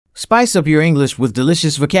Spice up your English with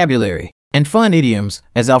delicious vocabulary and fun idioms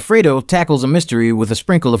as Alfredo tackles a mystery with a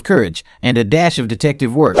sprinkle of courage and a dash of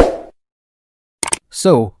detective work.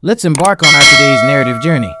 So, let's embark on our today's narrative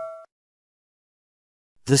journey.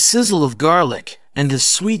 The sizzle of garlic and the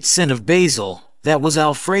sweet scent of basil, that was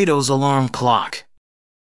Alfredo's alarm clock.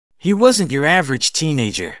 He wasn't your average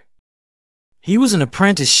teenager. He was an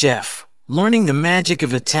apprentice chef, learning the magic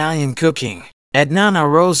of Italian cooking at Nonna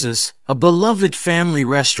Rosa's, a beloved family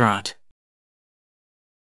restaurant.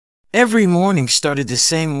 Every morning started the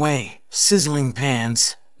same way, sizzling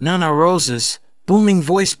pans, Nonna Rosa's, booming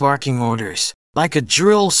voice barking orders, like a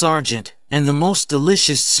drill sergeant, and the most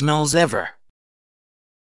delicious smells ever.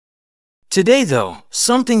 Today, though,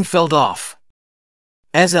 something felt off.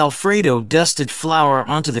 As Alfredo dusted flour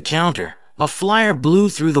onto the counter, a flyer blew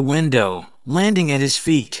through the window, landing at his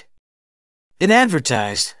feet. It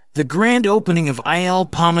advertised the grand opening of Il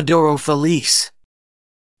Pomodoro Felice,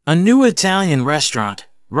 a new Italian restaurant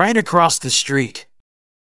right across the street.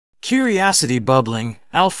 Curiosity bubbling,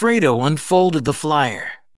 Alfredo unfolded the flyer.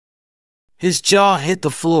 His jaw hit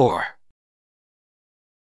the floor.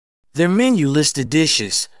 Their menu listed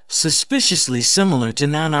dishes suspiciously similar to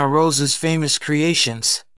Nonna Rosa's famous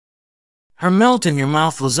creations. Her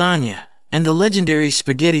melt-in-your-mouth lasagna and the legendary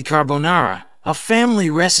spaghetti carbonara, a family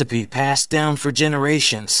recipe passed down for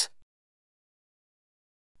generations.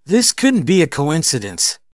 This couldn't be a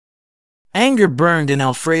coincidence. Anger burned in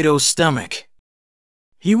Alfredo's stomach.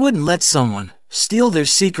 He wouldn't let someone steal their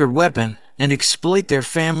secret weapon and exploit their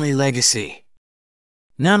family legacy.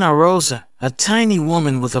 Nonna Rosa, a tiny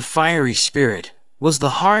woman with a fiery spirit, was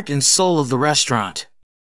the heart and soul of the restaurant.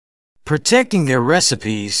 Protecting their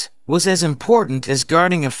recipes was as important as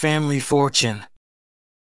guarding a family fortune.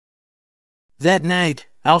 That night,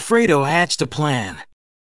 Alfredo hatched a plan.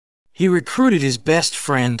 He recruited his best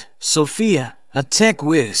friend, Sophia, a tech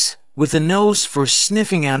whiz, with a nose for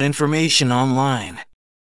sniffing out information online.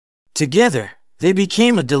 Together, they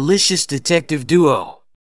became a delicious detective duo.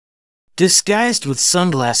 Disguised with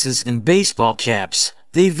sunglasses and baseball caps,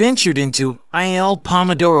 they ventured into Il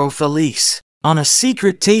Pomodoro Felice on a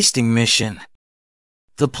secret tasting mission.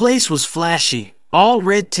 The place was flashy, all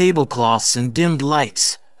red tablecloths and dimmed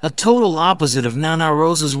lights, a total opposite of Nonna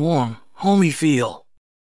Rosa's warm, homey feel.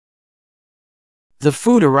 The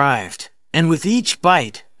food arrived, and with each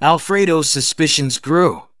bite, Alfredo's suspicions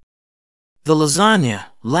grew. The lasagna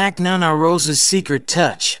lacked Nonna Rosa's secret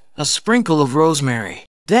touch, a sprinkle of rosemary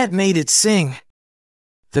that made it sing.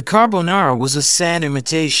 The carbonara was a sad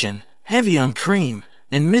imitation, heavy on cream,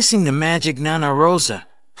 and missing the magic Nonna Rosa,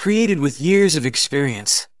 created with years of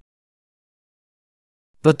experience.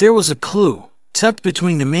 But there was a clue. Tucked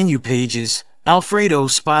between the menu pages, Alfredo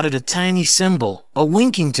spotted a tiny symbol, a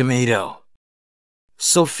winking tomato.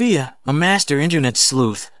 Sophia, a master internet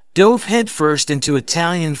sleuth, dove headfirst into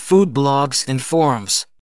Italian food blogs and forums.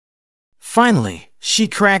 Finally, she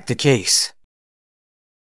cracked the case.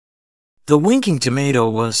 The winking tomato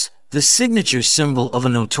was the signature symbol of a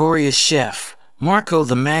notorious chef, Marco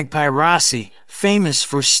the Magpie Rossi, famous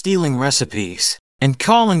for stealing recipes and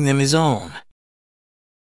calling them his own.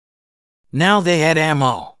 Now they had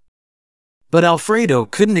ammo. But Alfredo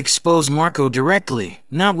couldn't expose Marco directly,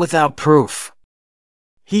 not without proof.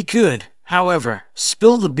 He could, however,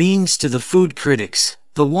 spill the beans to the food critics,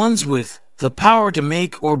 the ones with the power to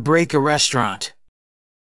make or break a restaurant.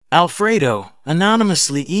 Alfredo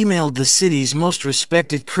anonymously emailed the city's most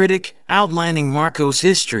respected critic, outlining Marco's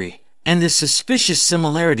history and the suspicious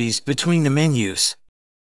similarities between the menus.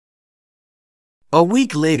 A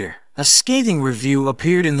week later, a scathing review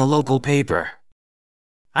appeared in the local paper.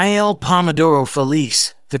 Il Pomodoro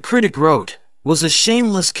Felice, the critic wrote, was a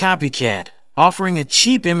shameless copycat, offering a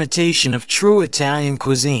cheap imitation of true Italian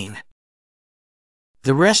cuisine.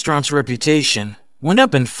 The restaurant's reputation went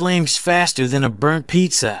up in flames faster than a burnt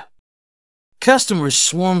pizza. Customers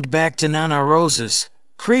swarmed back to Nonna Rosa's,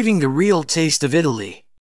 craving the real taste of Italy.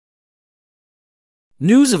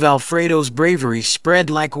 News of Alfredo's bravery spread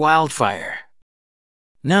like wildfire.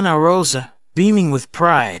 Nonna Rosa, beaming with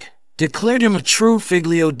pride, declared him a true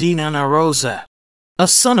figlio di Nonna Rosa, a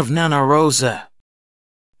son of Nonna Rosa.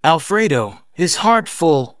 Alfredo, his heart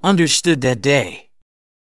full, understood that day.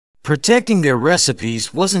 Protecting their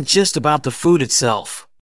recipes wasn't just about the food itself.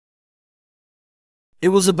 It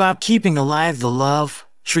was about keeping alive the love,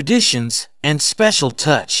 traditions, and special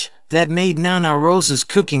touch that made Nonna Rosa's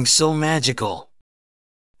cooking so magical.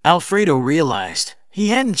 Alfredo realized he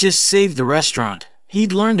hadn't just saved the restaurant,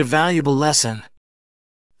 he'd learned a valuable lesson.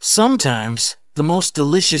 Sometimes, the most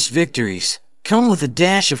delicious victories come with a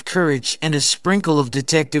dash of courage and a sprinkle of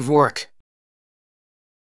detective work.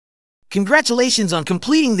 Congratulations on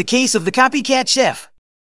completing the case of the Copycat Chef.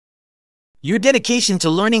 Your dedication to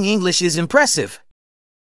learning English is impressive.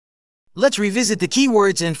 Let's revisit the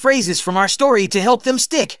keywords and phrases from our story to help them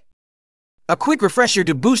stick. A quick refresher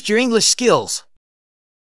to boost your English skills.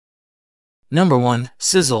 Number 1.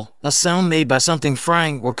 Sizzle, a sound made by something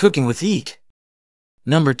frying or cooking with heat.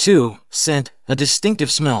 Number 2. Scent, a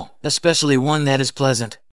distinctive smell, especially one that is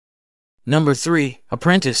pleasant. Number 3.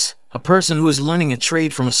 Apprentice, a person who is learning a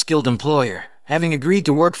trade from a skilled employer, having agreed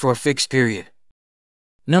to work for a fixed period.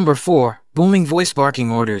 Number 4. Booming voice, barking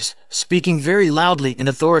orders, speaking very loudly and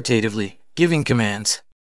authoritatively, giving commands.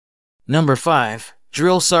 Number 5.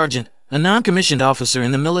 Drill sergeant, a non-commissioned officer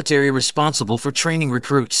in the military responsible for training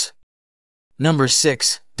recruits. Number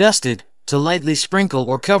 6. Dusted, to lightly sprinkle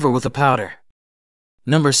or cover with a powder.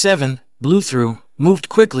 Number 7. Blew through, moved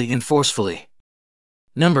quickly and forcefully.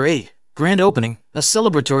 Number 8. Grand opening, a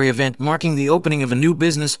celebratory event marking the opening of a new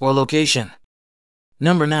business or location.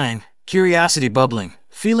 Number 9. Curiosity, bubbling,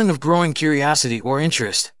 feeling of growing curiosity or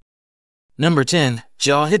interest. Number 10.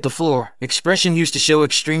 Jaw hit the floor, expression used to show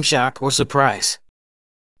extreme shock or surprise.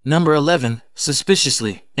 Number 11.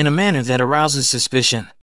 Suspiciously, in a manner that arouses suspicion.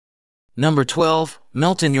 Number 12.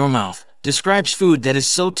 Melt in your mouth, describes food that is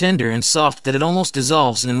so tender and soft that it almost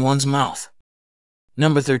dissolves in one's mouth.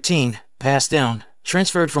 Number 13. Pass down,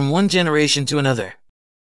 transferred from one generation to another.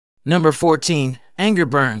 Number 14. Anger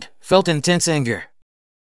burned, felt intense anger.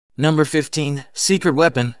 Number 15. Secret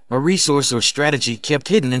weapon, a resource or strategy kept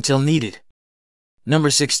hidden until needed.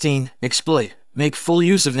 Number 16. Exploit, make full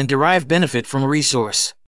use of and derive benefit from a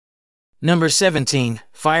resource. Number 17.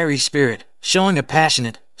 Fiery spirit, showing a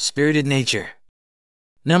passionate, spirited nature.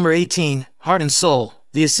 Number 18. Heart and soul,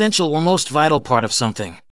 the essential or most vital part of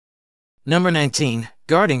something. Number 19.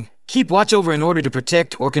 Guarding, keep watch over in order to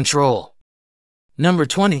protect or control. Number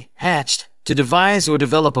 20. Hatched, to devise or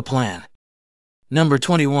develop a plan. Number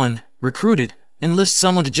 21. Recruited, enlist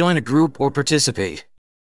someone to join a group or participate.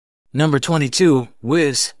 Number 22.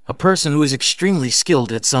 Whiz, a person who is extremely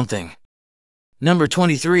skilled at something. Number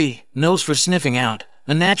 23. Nose, for sniffing out,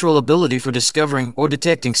 a natural ability for discovering or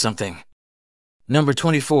detecting something. Number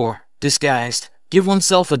 24. Disguised, give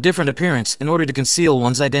oneself a different appearance in order to conceal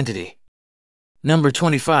one's identity. Number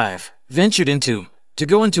 25. Ventured into, to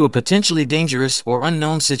go into a potentially dangerous or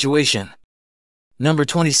unknown situation. Number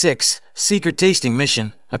 26. Secret tasting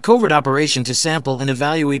mission, a covert operation to sample and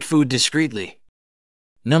evaluate food discreetly.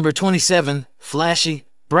 Number 27. Flashy,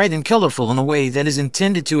 bright and colorful in a way that is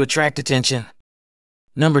intended to attract attention.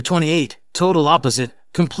 Number 28. Total opposite,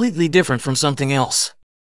 completely different from something else.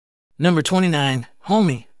 Number 29.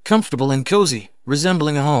 Homey, comfortable and cozy,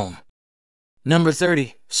 resembling a home. Number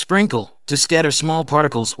 30. Sprinkle, to scatter small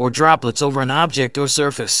particles or droplets over an object or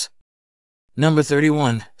surface. Number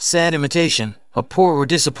 31. Sad imitation, a poor or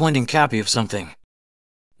disappointing copy of something.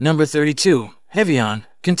 Number 32. Heavy on,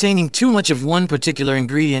 containing too much of one particular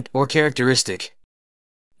ingredient or characteristic.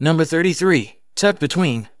 Number 33. Tucked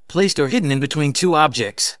between, placed or hidden in between two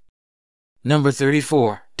objects. Number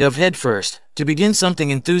 34. Dove head first, to begin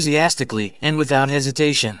something enthusiastically and without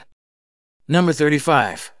hesitation. Number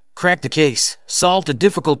 35. Crack the case, solved a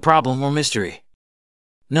difficult problem or mystery.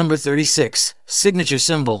 Number 36. Signature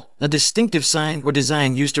symbol, a distinctive sign or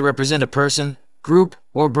design used to represent a person, group,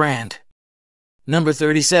 or brand. Number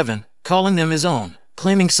 37. Calling them his own,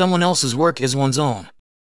 claiming someone else's work as one's own.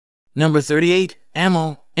 Number 38.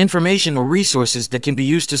 Ammo, information or resources that can be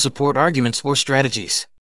used to support arguments or strategies.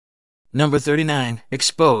 Number 39.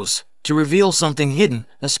 Expose, to reveal something hidden,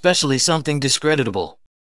 especially something discreditable.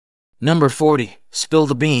 Number 40. Spill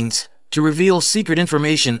the beans, to reveal secret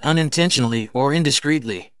information unintentionally or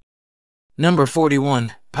indiscreetly. Number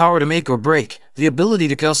 41. Power to make or break, the ability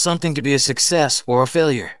to cause something to be a success or a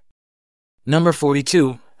failure. Number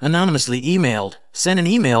 42. Anonymously emailed, send an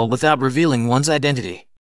email without revealing one's identity.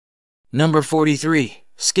 Number 43.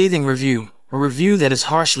 Scathing review, a review that is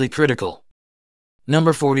harshly critical.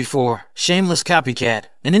 Number 44. Shameless copycat,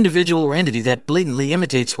 an individual or entity that blatantly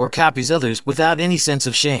imitates or copies others without any sense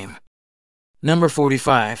of shame. Number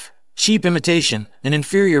 45. Cheap imitation, an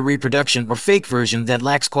inferior reproduction or fake version that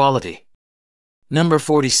lacks quality. Number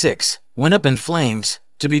 46. Went up in flames,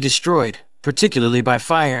 to be destroyed, particularly by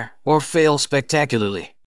fire, or fail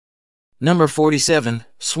spectacularly. Number 47.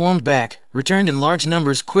 Swarmed back, returned in large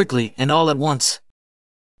numbers quickly and all at once.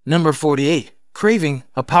 Number 48. Craving,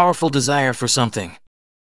 a powerful desire for something.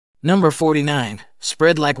 Number 49.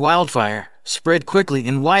 Spread like wildfire, spread quickly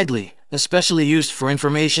and widely, especially used for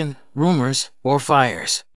information, rumors, or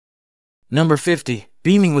fires. Number 50.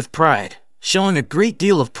 Beaming with pride, showing a great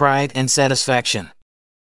deal of pride and satisfaction.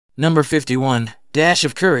 Number 51. dash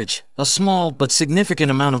of courage, a small but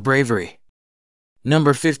significant amount of bravery.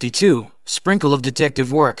 Number 52, sprinkle of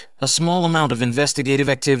detective work, a small amount of investigative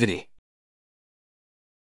activity.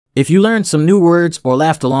 If you learned some new words or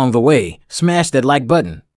laughed along the way, smash that like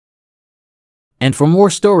button. And for more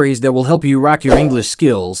stories that will help you rock your English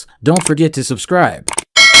skills, don't forget to subscribe.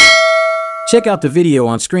 Check out the video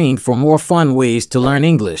on screen for more fun ways to learn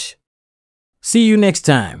English. See you next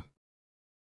time.